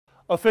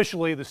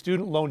Officially, the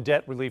Student Loan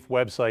Debt Relief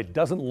website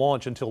doesn't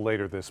launch until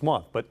later this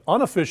month, but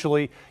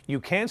unofficially, you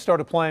can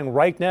start applying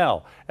right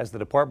now as the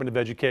Department of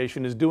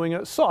Education is doing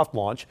a soft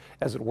launch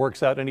as it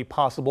works out any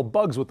possible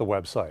bugs with the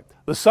website.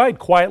 The site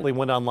quietly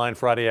went online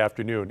Friday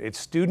afternoon.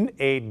 It's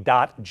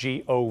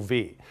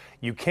studentaid.gov.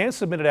 You can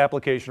submit an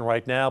application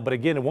right now, but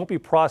again, it won't be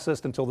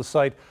processed until the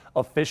site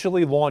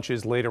officially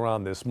launches later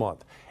on this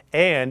month.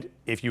 And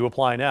if you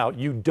apply now,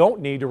 you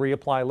don't need to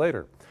reapply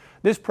later.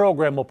 This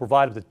program will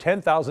provide up to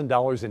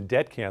 $10,000 in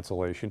debt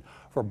cancellation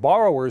for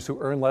borrowers who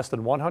earn less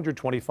than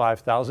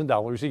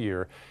 $125,000 a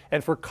year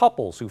and for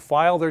couples who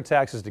file their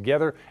taxes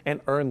together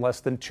and earn less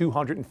than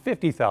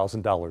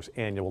 $250,000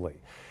 annually.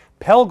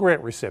 Pell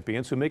Grant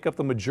recipients, who make up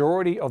the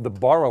majority of the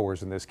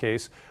borrowers in this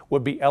case,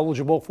 would be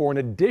eligible for an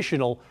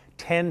additional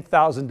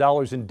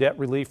 $10,000 in debt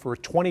relief for a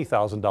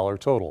 $20,000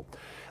 total.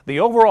 The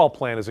overall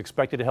plan is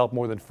expected to help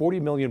more than 40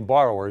 million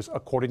borrowers,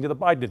 according to the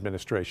Biden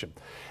administration.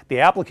 The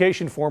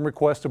application form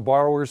requests a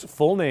borrower's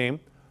full name,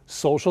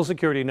 social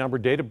security number,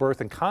 date of birth,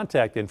 and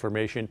contact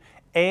information,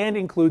 and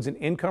includes an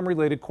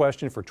income-related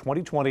question for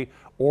 2020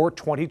 or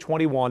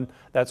 2021.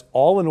 That's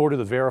all in order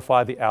to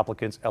verify the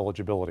applicant's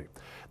eligibility.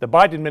 The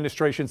Biden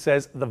administration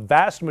says the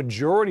vast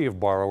majority of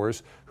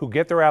borrowers who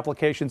get their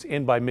applications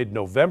in by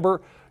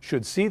mid-November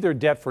should see their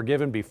debt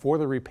forgiven before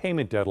the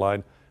repayment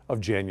deadline of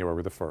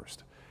January the 1st.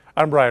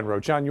 I'm Brian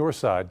Roach on your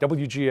side,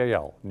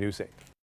 WGAL News 8.